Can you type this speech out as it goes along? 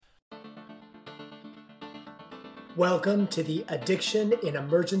Welcome to the Addiction in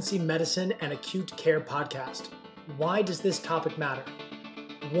Emergency Medicine and Acute Care podcast. Why does this topic matter?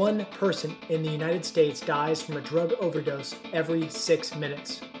 One person in the United States dies from a drug overdose every 6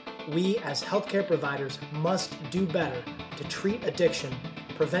 minutes. We as healthcare providers must do better to treat addiction,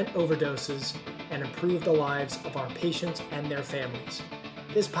 prevent overdoses, and improve the lives of our patients and their families.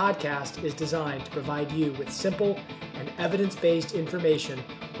 This podcast is designed to provide you with simple and evidence-based information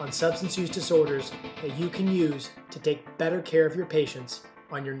on substance use disorders that you can use to take better care of your patients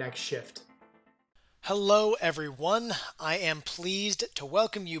on your next shift. Hello everyone, I am pleased to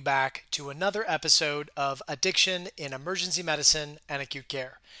welcome you back to another episode of Addiction in Emergency Medicine and Acute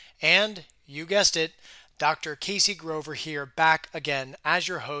Care. And, you guessed it, Dr. Casey Grover here back again as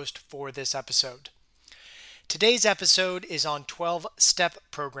your host for this episode. Today's episode is on 12-step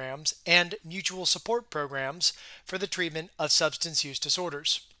programs and mutual support programs for the treatment of substance use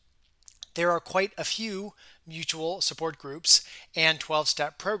disorders. There are quite a few mutual support groups and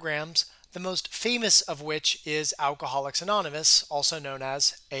 12-step programs, the most famous of which is Alcoholics Anonymous, also known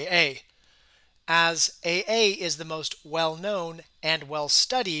as AA. As AA is the most well-known and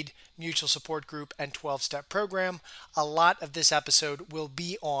well-studied mutual support group and 12-step program, a lot of this episode will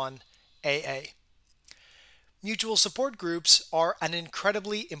be on AA. Mutual support groups are an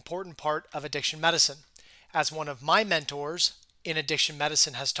incredibly important part of addiction medicine. As one of my mentors in addiction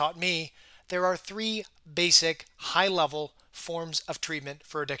medicine has taught me, there are three basic, high-level forms of treatment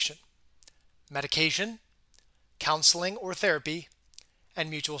for addiction: medication, counseling or therapy, and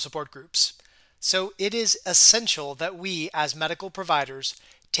mutual support groups. So it is essential that we, as medical providers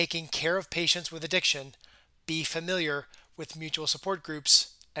taking care of patients with addiction, be familiar with mutual support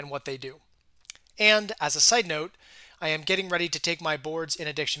groups and what they do. And as a side note, I am getting ready to take my boards in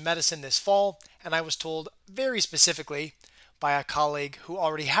addiction medicine this fall, and I was told very specifically by a colleague who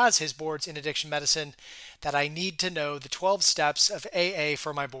already has his boards in addiction medicine that I need to know the 12 steps of AA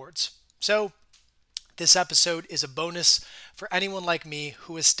for my boards. So this episode is a bonus for anyone like me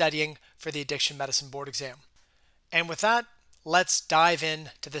who is studying for the addiction medicine board exam. And with that, let's dive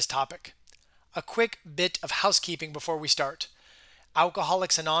into this topic. A quick bit of housekeeping before we start.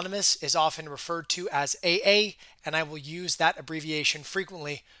 Alcoholics Anonymous is often referred to as AA, and I will use that abbreviation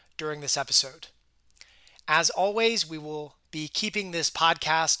frequently during this episode. As always, we will be keeping this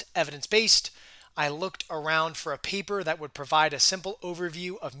podcast evidence-based. I looked around for a paper that would provide a simple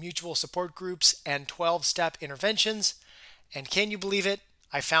overview of mutual support groups and 12-step interventions, and can you believe it?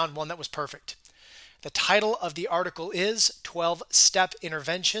 I found one that was perfect. The title of the article is 12-Step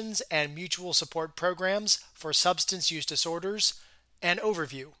Interventions and Mutual Support Programs for Substance Use Disorders, an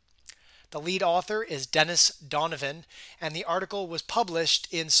Overview. The lead author is Dennis Donovan, and the article was published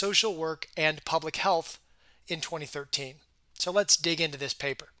in Social Work and Public Health in 2013. So let's dig into this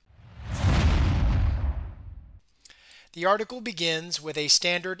paper. The article begins with a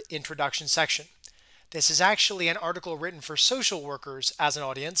standard introduction section. This is actually an article written for social workers as an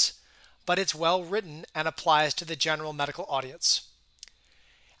audience, but it's well written and applies to the general medical audience.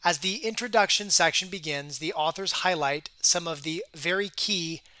 As the introduction section begins, the authors highlight some of the very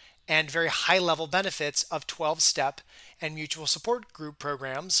key and very high-level benefits of 12-step and mutual support group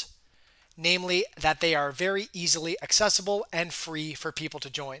programs, namely that they are very easily accessible and free for people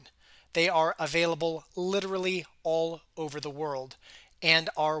to join. They are available literally all over the world and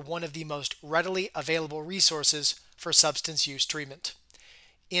are one of the most readily available resources for substance use treatment.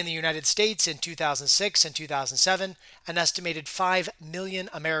 In the United States in 2006 and 2007, an estimated 5 million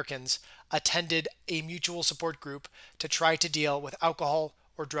Americans attended a mutual support group to try to deal with alcohol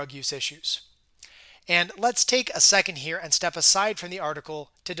or drug use issues. And let's take a second here and step aside from the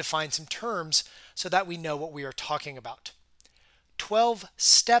article to define some terms so that we know what we are talking about.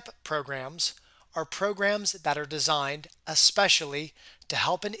 12-step programs are programs that are designed especially to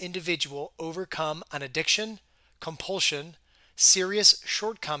help an individual overcome an addiction, compulsion, serious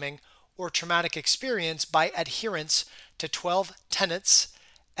shortcoming, or traumatic experience by adherence to 12 tenets,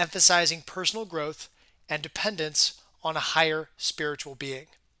 emphasizing personal growth and dependence on a higher spiritual being.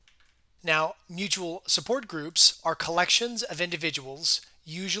 Now, mutual support groups are collections of individuals,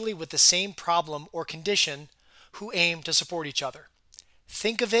 usually with the same problem or condition, who aim to support each other.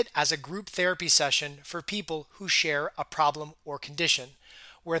 Think of it as a group therapy session for people who share a problem or condition,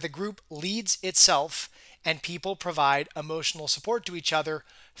 where the group leads itself and people provide emotional support to each other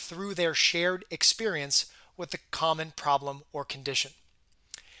through their shared experience with the common problem or condition.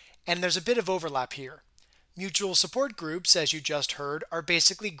 And there's a bit of overlap here. Mutual support groups, as you just heard, are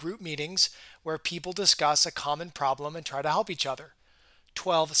basically group meetings where people discuss a common problem and try to help each other.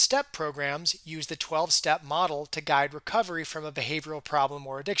 12-step programs use the 12-step model to guide recovery from a behavioral problem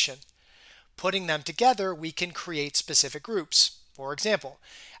or addiction. putting them together, we can create specific groups. For example,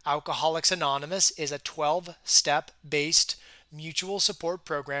 Alcoholics Anonymous is a 12-step based mutual support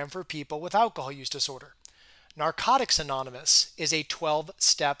program for people with alcohol use disorder. Narcotics Anonymous is a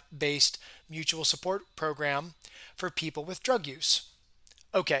 12-step based mutual support program for people with drug use.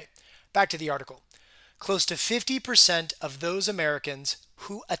 Okay, back to the article. Close to 50% of those Americans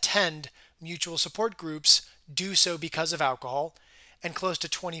who attend mutual support groups do so because of alcohol, and close to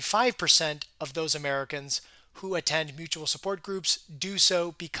 25% of those Americans who attend mutual support groups do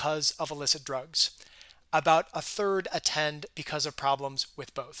so because of illicit drugs. About a third attend because of problems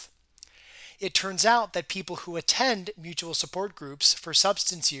with both. It turns out that people who attend mutual support groups for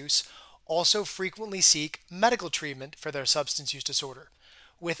substance use also frequently seek medical treatment for their substance use disorder,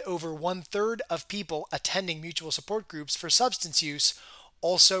 with over 1/3 of people attending mutual support groups for substance use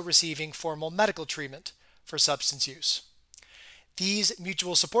also receiving formal medical treatment for substance use. These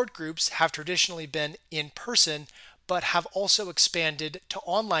mutual support groups have traditionally been in person, but have also expanded to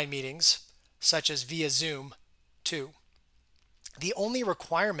online meetings, such as via Zoom, too. The only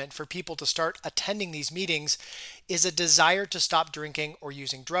requirement for people to start attending these meetings is a desire to stop drinking or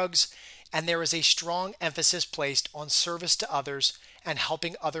using drugs, and there is a strong emphasis placed on service to others and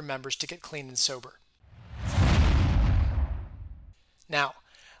helping other members to get clean and sober. Now,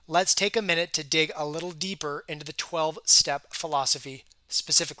 let's take a minute to dig a little deeper into the 12-step philosophy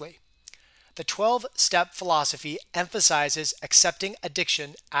specifically. The 12-step philosophy emphasizes accepting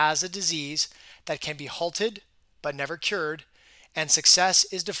addiction as a disease that can be halted but never cured, and success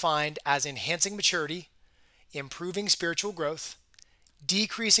is defined as enhancing maturity, improving spiritual growth,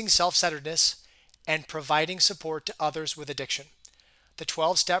 decreasing self-centeredness, and providing support to others with addiction. The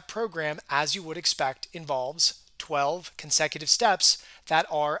 12-step program, as you would expect, involves 12 consecutive steps that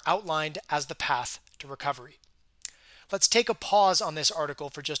are outlined as the path to recovery. Let's take a pause on this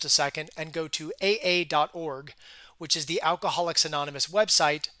article for just a second and go to aa.org, which is the Alcoholics Anonymous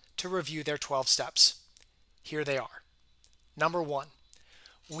website, to review their 12 steps. Here they are. Number 1,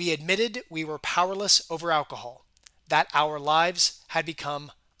 we admitted we were powerless over alcohol, that our lives had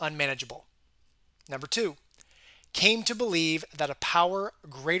become unmanageable. Number 2, came to believe that a power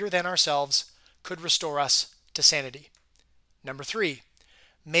greater than ourselves could restore us to sanity. Number 3,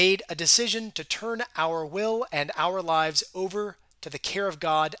 made a decision to turn our will and our lives over to the care of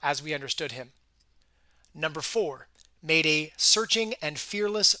God as we understood Him. Number 4, made a searching and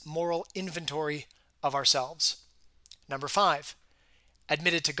fearless moral inventory of ourselves. Number 5,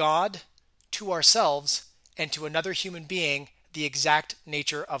 admitted to God, to ourselves, and to another human being the exact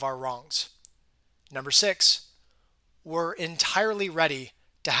nature of our wrongs. Number 6, were entirely ready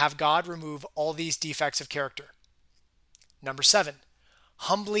to have God remove all these defects of character. Number 7,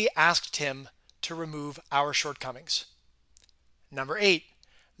 humbly asked Him to remove our shortcomings. Number 8,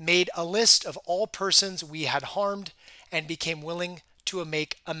 made a list of all persons we had harmed and became willing to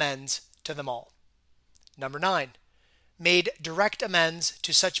make amends to them all. Number 9, made direct amends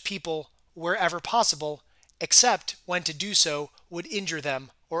to such people wherever possible, except when to do so would injure them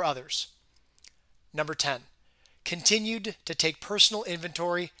or others. Number 10, continued to take personal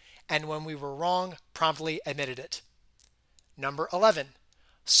inventory, and when we were wrong, promptly admitted it. Number 11,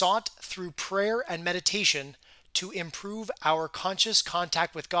 sought through prayer and meditation to improve our conscious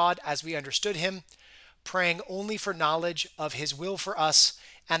contact with God as we understood Him, praying only for knowledge of His will for us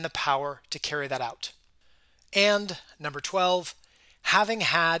and the power to carry that out. And number 12, having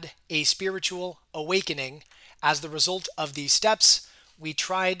had a spiritual awakening as the result of these steps, we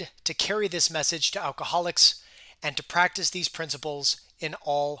tried to carry this message to alcoholics and to practice these principles in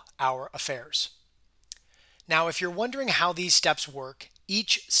all our affairs. Now, if you're wondering how these steps work,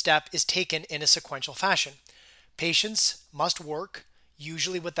 each step is taken in a sequential fashion. Patients must work,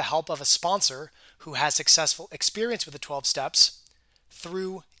 usually with the help of a sponsor who has successful experience with the 12 steps,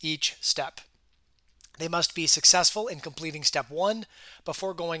 through each step. They must be successful in completing step 1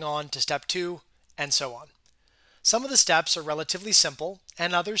 before going on to step 2, and so on. Some of the steps are relatively simple,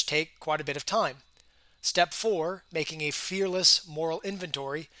 and others take quite a bit of time. Step 4, making a fearless moral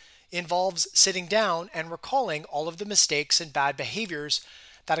inventory, involves sitting down and recalling all of the mistakes and bad behaviors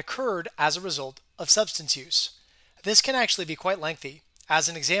that occurred as a result of substance use. This can actually be quite lengthy. As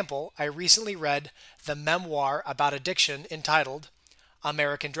an example, I recently read the memoir about addiction entitled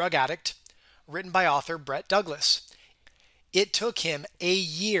American Drug Addict, written by author Brett Douglas. It took him a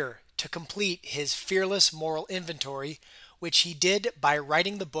year to complete his fearless moral inventory, which he did by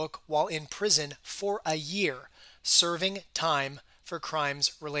writing the book while in prison for a year, serving time for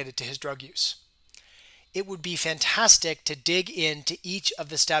crimes related to his drug use. It would be fantastic to dig into each of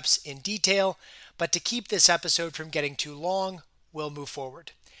the steps in detail, but to keep this episode from getting too long, we'll move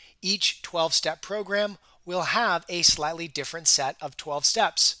forward. Each 12-step program will have a slightly different set of 12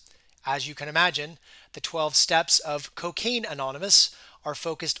 steps. As you can imagine, the 12 steps of Cocaine Anonymous are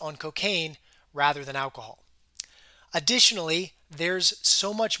focused on cocaine rather than alcohol. Additionally, there's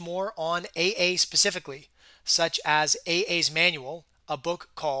so much more on AA specifically, such as AA's Manual, a book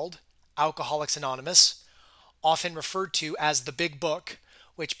called Alcoholics Anonymous, often referred to as the Big Book,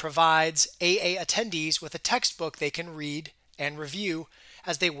 which provides AA attendees with a textbook they can read and review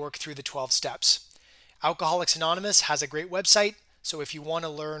as they work through the 12 steps. Alcoholics Anonymous has a great website, so if you want to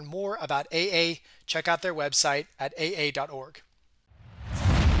learn more about AA, check out their website at aa.org.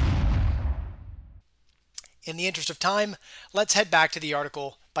 In the interest of time, let's head back to the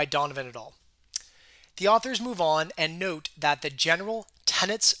article by Donovan et al. The authors move on and note that the general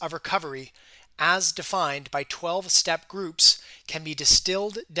tenets of recovery as defined by 12-step groups can be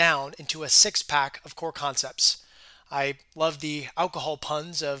distilled down into a six-pack of core concepts. I love the alcohol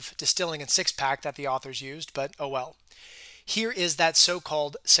puns of distilling and six-pack that the authors used, but oh well. Here is that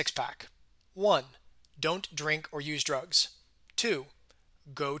so-called six-pack. 1. Don't drink or use drugs. 2.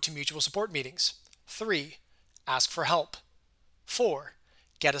 Go to mutual support meetings. 3. Ask for help. 4.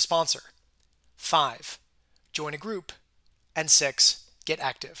 Get a sponsor. 5. Join a group. And 6. Get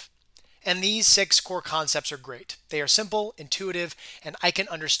active. And these 6 core concepts are great. They are simple, intuitive, and I can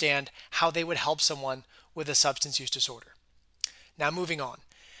understand how they would help someone with a substance use disorder. Now moving on.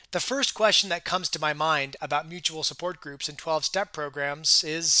 The first question that comes to my mind about mutual support groups and 12-step programs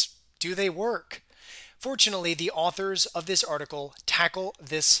is, do they work? Fortunately, the authors of this article tackle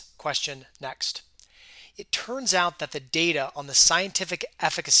this question next. It turns out that the data on the scientific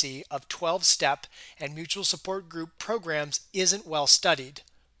efficacy of 12-step and mutual support group programs isn't well studied,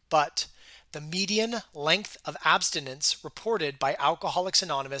 but the median length of abstinence reported by Alcoholics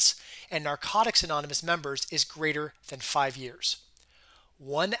Anonymous and Narcotics Anonymous members is greater than 5 years.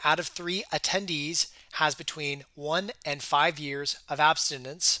 1 out of 3 attendees has between 1 and 5 years of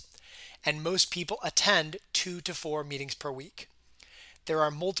abstinence, and most people attend 2 to 4 meetings per week. There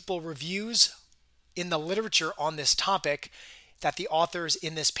are multiple reviews in the literature on this topic that the authors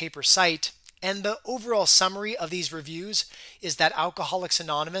in this paper cite, and the overall summary of these reviews is that Alcoholics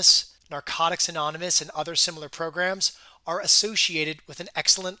Anonymous, Narcotics Anonymous, and other similar programs are associated with an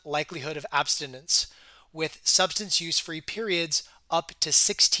excellent likelihood of abstinence, with substance use-free periods up to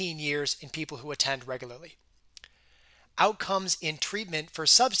 16 years in people who attend regularly. Outcomes in treatment for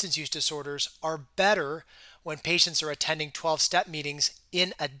substance use disorders are better when patients are attending 12-step meetings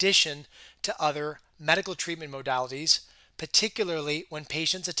in addition to other medical treatment modalities, particularly when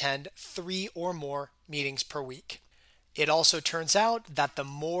patients attend 3 or more meetings per week. It also turns out that the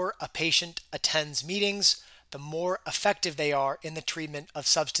more a patient attends meetings, the more effective they are in the treatment of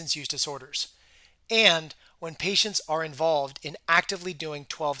substance use disorders. And when patients are involved in actively doing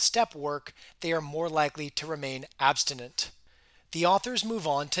 12-step work, they are more likely to remain abstinent. The authors move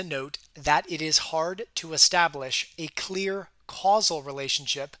on to note that it is hard to establish a clear causal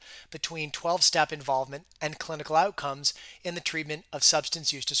relationship between 12-step involvement and clinical outcomes in the treatment of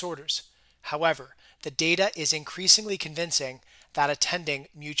substance use disorders. However, the data is increasingly convincing that attending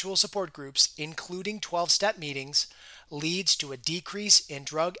mutual support groups, including 12-step meetings, leads to a decrease in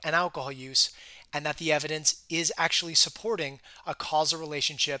drug and alcohol use, and that the evidence is actually supporting a causal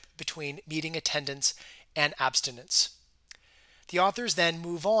relationship between meeting attendance and abstinence. The authors then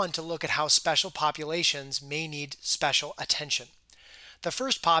move on to look at how special populations may need special attention. The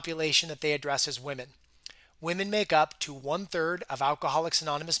first population that they address is women. Women make up to 1/3 of Alcoholics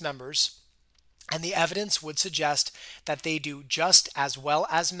Anonymous members, and the evidence would suggest that they do just as well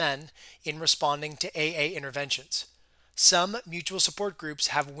as men in responding to AA interventions. Some mutual support groups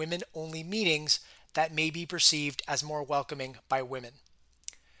have women-only meetings that may be perceived as more welcoming by women.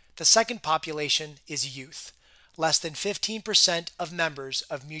 The second population is youth. Less than 15% of members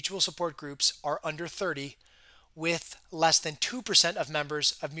of mutual support groups are under 30, with less than 2% of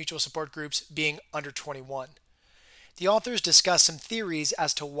members of mutual support groups being under 21. The authors discuss some theories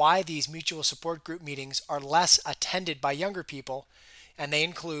as to why these mutual support group meetings are less attended by younger people, and they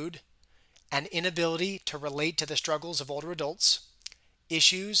include an inability to relate to the struggles of older adults,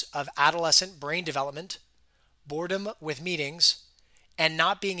 issues of adolescent brain development, boredom with meetings, and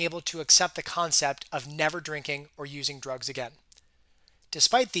not being able to accept the concept of never drinking or using drugs again.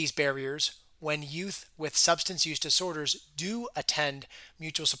 Despite these barriers, when youth with substance use disorders do attend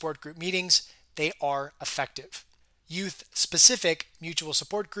mutual support group meetings, they are effective. Youth-specific mutual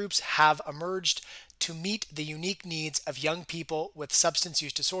support groups have emerged to meet the unique needs of young people with substance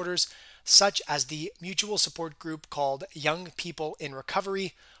use disorders, such as the mutual support group called Young People in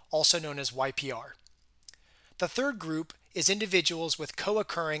Recovery, also known as YPR. The third group is individuals with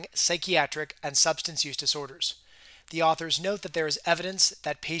co-occurring psychiatric and substance use disorders. The authors note that there is evidence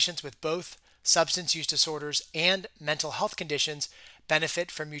that patients with both substance use disorders and mental health conditions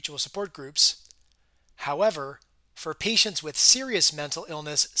benefit from mutual support groups. However, for patients with serious mental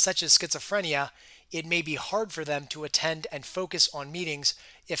illness such as schizophrenia, it may be hard for them to attend and focus on meetings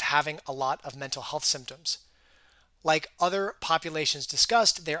if having a lot of mental health symptoms. Like other populations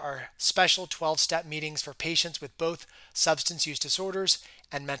discussed, there are special 12-step meetings for patients with both substance use disorders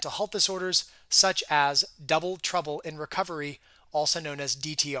and mental health disorders, such as double trouble in recovery, also known as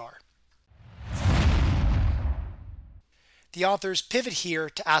DTR. The authors pivot here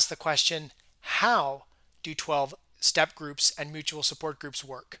to ask the question, how do 12-step groups and mutual support groups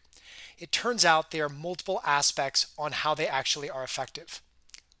work? It turns out there are multiple aspects on how they actually are effective.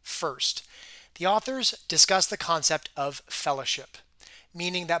 First, the authors discuss the concept of fellowship,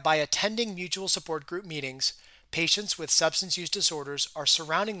 meaning that by attending mutual support group meetings, patients with substance use disorders are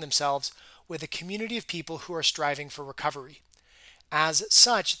surrounding themselves with a community of people who are striving for recovery. As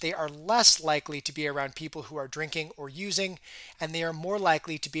such, they are less likely to be around people who are drinking or using, and they are more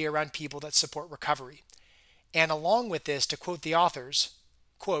likely to be around people that support recovery. And along with this, to quote the authors,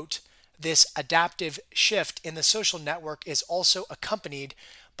 quote, "This adaptive shift in the social network is also accompanied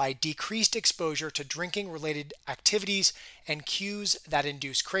by decreased exposure to drinking-related activities and cues that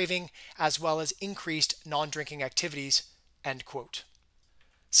induce craving, as well as increased non-drinking activities," end quote.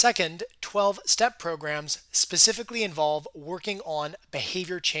 Second, 12-step programs specifically involve working on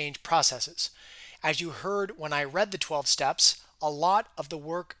behavior change processes. As you heard when I read the 12 steps, a lot of the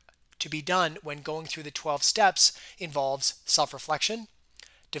work to be done when going through the 12 steps involves self-reflection,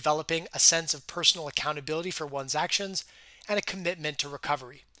 developing a sense of personal accountability for one's actions, and a commitment to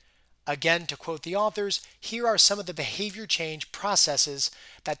recovery. Again, to quote the authors, here are some of the behavior change processes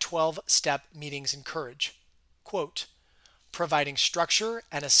that 12-step meetings encourage. Quote, providing structure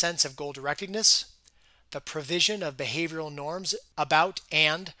and a sense of goal-directedness, the provision of behavioral norms about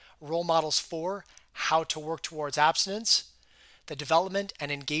and role models for how to work towards abstinence, the development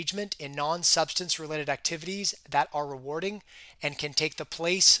and engagement in non-substance related activities that are rewarding and can take the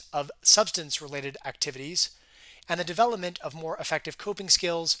place of substance-related activities, and the development of more effective coping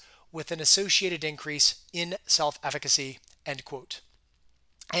skills with an associated increase in self-efficacy, end quote.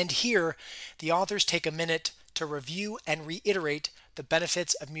 And here, the authors take a minute to review and reiterate the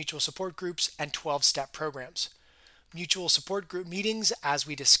benefits of mutual support groups and 12-step programs. Mutual support group meetings, as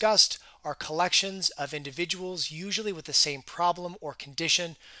we discussed, are collections of individuals, usually with the same problem or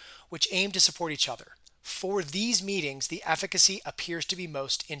condition, which aim to support each other. For these meetings, the efficacy appears to be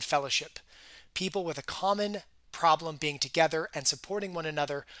most in fellowship. People with a common problem being together and supporting one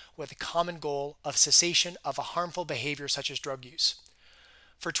another with a common goal of cessation of a harmful behavior such as drug use.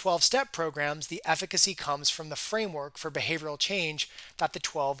 For 12-step programs, the efficacy comes from the framework for behavioral change that the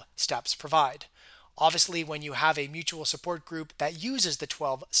 12 steps provide. Obviously, when you have a mutual support group that uses the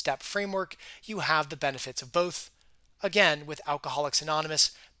 12-step framework, you have the benefits of both, again, with Alcoholics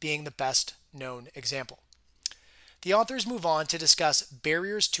Anonymous being the best known example. The authors move on to discuss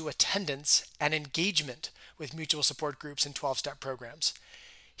barriers to attendance and engagement with mutual support groups and 12-step programs.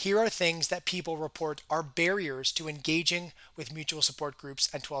 Here are things that people report are barriers to engaging with mutual support groups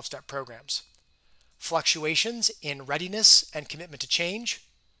and 12-step programs. Fluctuations in readiness and commitment to change,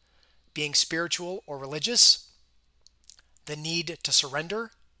 being spiritual or religious, the need to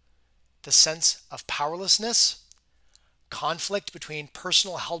surrender, the sense of powerlessness, conflict between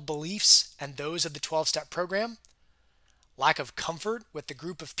personal held beliefs and those of the 12-step program, lack of comfort with the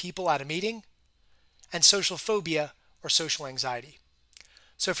group of people at a meeting, and social phobia or social anxiety.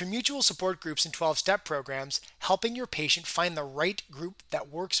 So for mutual support groups and 12-step programs, helping your patient find the right group that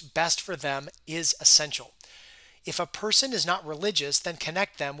works best for them is essential. If a person is not religious, then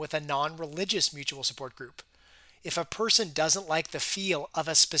connect them with a non-religious mutual support group. If a person doesn't like the feel of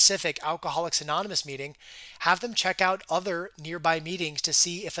a specific Alcoholics Anonymous meeting, have them check out other nearby meetings to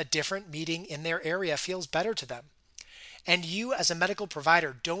see if a different meeting in their area feels better to them. And you as a medical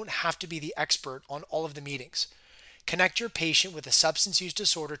provider don't have to be the expert on all of the meetings. Connect your patient with a substance use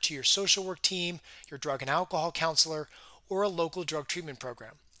disorder to your social work team, your drug and alcohol counselor, or a local drug treatment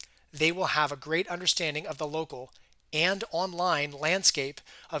program. They will have a great understanding of the local and online landscape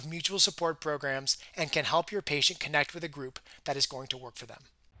of mutual support programs and can help your patient connect with a group that is going to work for them.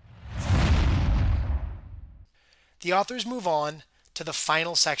 The authors move on to the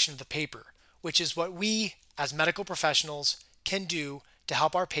final section of the paper, which is what we as medical professionals can do to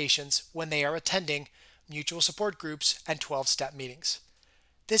help our patients when they are attending mutual support groups and 12-step meetings.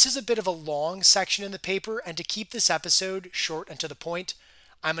 This is a bit of a long section in the paper, and to keep this episode short and to the point,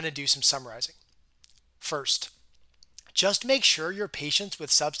 I'm going to do some summarizing. First, Just make sure your patients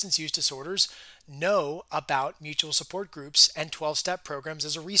with substance use disorders know about mutual support groups and 12-step programs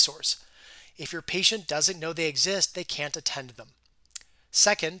as a resource. If your patient doesn't know they exist, they can't attend them.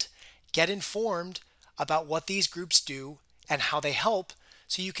 Second, get informed about what these groups do and how they help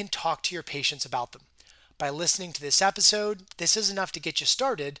so you can talk to your patients about them. By listening to this episode, this is enough to get you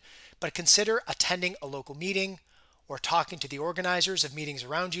started, but consider attending a local meeting or talking to the organizers of meetings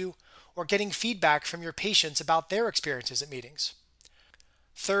around you or getting feedback from your patients about their experiences at meetings.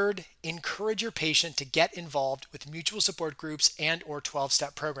 Third, encourage your patient to get involved with mutual support groups and or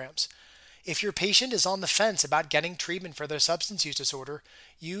 12-step programs. If your patient is on the fence about getting treatment for their substance use disorder,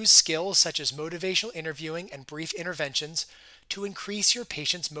 use skills such as motivational interviewing and brief interventions to increase your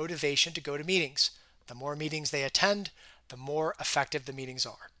patient's motivation to go to meetings. The more meetings they attend, the more effective the meetings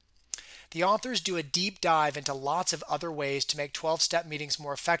are. The authors do a deep dive into lots of other ways to make 12-step meetings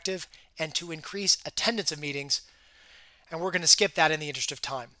more effective and to increase attendance of meetings, and we're going to skip that in the interest of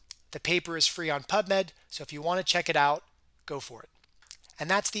time. The paper is free on PubMed, so if you want to check it out, go for it. And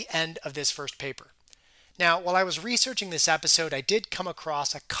that's the end of this first paper. Now, while I was researching this episode, I did come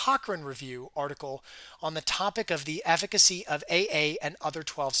across a Cochrane Review article on the topic of the efficacy of AA and other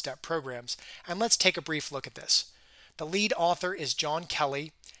 12-step programs, and let's take a brief look at this. The lead author is John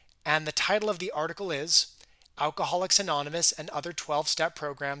Kelly, and the title of the article is Alcoholics Anonymous and Other 12-Step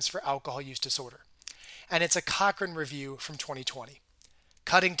Programs for Alcohol Use Disorder. And it's a Cochrane Review from 2020.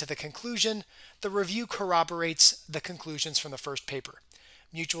 Cutting to the conclusion, the review corroborates the conclusions from the first paper.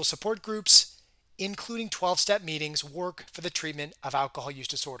 Mutual support groups, including 12-step meetings, work for the treatment of alcohol use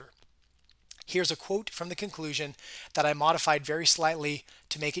disorder. Here's a quote from the conclusion that I modified very slightly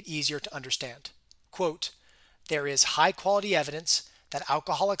to make it easier to understand. Quote, "There is high-quality evidence that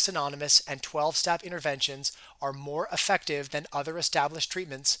Alcoholics Anonymous and 12-step interventions are more effective than other established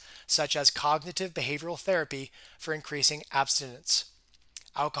treatments, such as cognitive behavioral therapy, for increasing abstinence.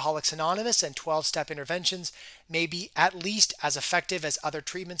 Alcoholics Anonymous and 12-step interventions may be at least as effective as other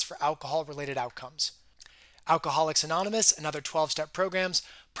treatments for alcohol-related outcomes. Alcoholics Anonymous and other 12-step programs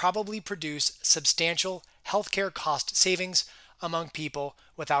probably produce substantial healthcare cost savings among people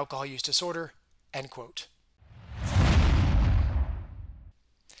with alcohol use disorder." End quote.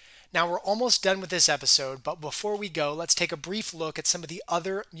 Now we're almost done with this episode, but before we go, let's take a brief look at some of the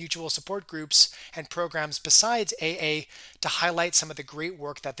other mutual support groups and programs besides AA to highlight some of the great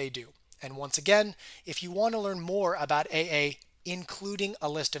work that they do. And once again, if you want to learn more about AA, including a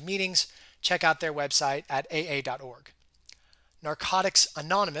list of meetings, check out their website at aa.org. Narcotics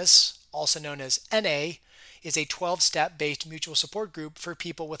Anonymous, also known as NA, is a 12-step based mutual support group for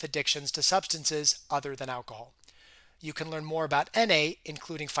people with addictions to substances other than alcohol. You can learn more about NA,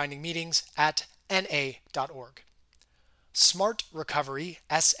 including finding meetings, at na.org. SMART Recovery,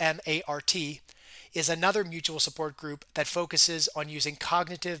 SMART, is another mutual support group that focuses on using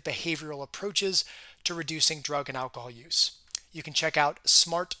cognitive behavioral approaches to reducing drug and alcohol use. You can check out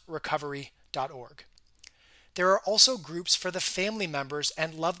smartrecovery.org. There are also groups for the family members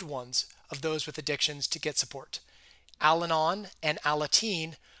and loved ones of those with addictions to get support. Al-Anon and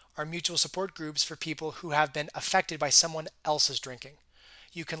Alateen are mutual support groups for people who have been affected by someone else's drinking.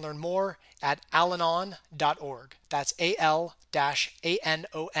 You can learn more at alanon.org. That's al-anon.org.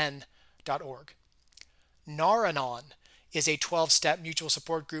 Nar-Anon is a 12-step mutual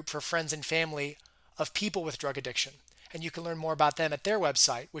support group for friends and family of people with drug addiction. And you can learn more about them at their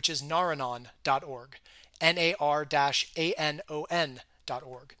website, which is naranon.org,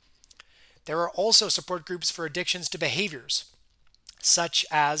 nar-anon.org. There are also support groups for addictions to behaviors, such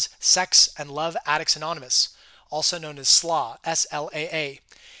as Sex and Love Addicts Anonymous, also known as SLAA, S-L-A-A.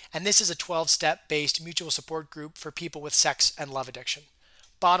 And this is a 12-step based mutual support group for people with sex and love addiction.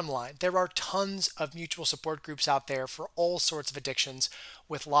 Bottom line, there are tons of mutual support groups out there for all sorts of addictions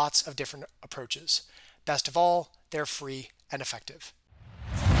with lots of different approaches. Best of all, they're free and effective.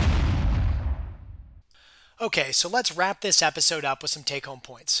 Okay, so let's wrap this episode up with some take-home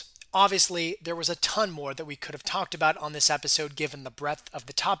points. Obviously, there was a ton more that we could have talked about on this episode given the breadth of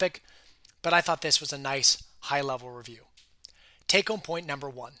the topic, but I thought this was a nice high-level review. Take-home point number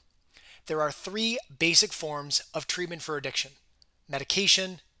 1. There are 3 basic forms of treatment for addiction: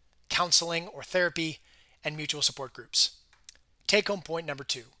 medication, counseling or therapy, and mutual support groups. Take-home point number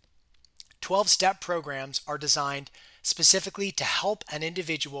 2. 12-step programs are designed specifically to help an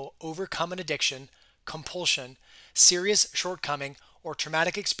individual overcome an addiction, compulsion, serious shortcoming, or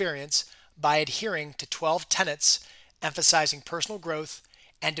traumatic experience by adhering to 12 tenets emphasizing personal growth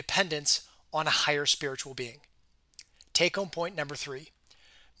and dependence on a higher spiritual being. Take-home point number 3.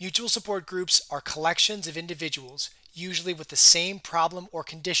 Mutual support groups are collections of individuals, usually with the same problem or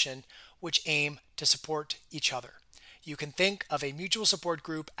condition, which aim to support each other. You can think of a mutual support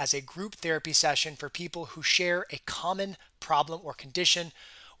group as a group therapy session for people who share a common problem or condition,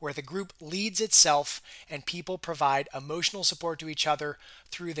 where the group leads itself and people provide emotional support to each other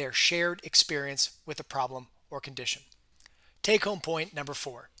through their shared experience with a problem or condition. Take home point number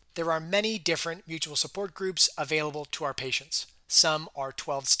 4. There are many different mutual support groups available to our patients. Some are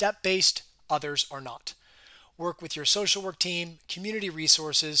 12-step based, others are not. Work with your social work team, community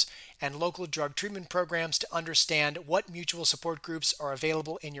resources, and local drug treatment programs to understand what mutual support groups are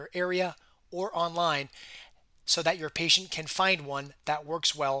available in your area or online so that your patient can find one that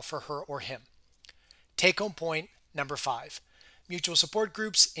works well for her or him. Take home point number 5. Mutual support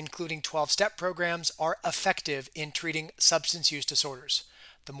groups, including 12-step programs, are effective in treating substance use disorders.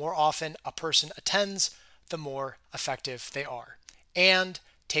 The more often a person attends, the more effective they are. And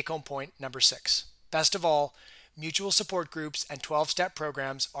take home point number 6. Best of all, mutual support groups and 12-step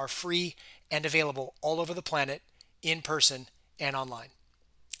programs are free and available all over the planet, in person and online.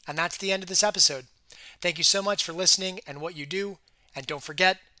 And that's the end of this episode. Thank you so much for listening and what you do. And don't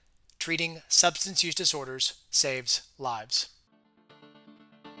forget, treating substance use disorders saves lives.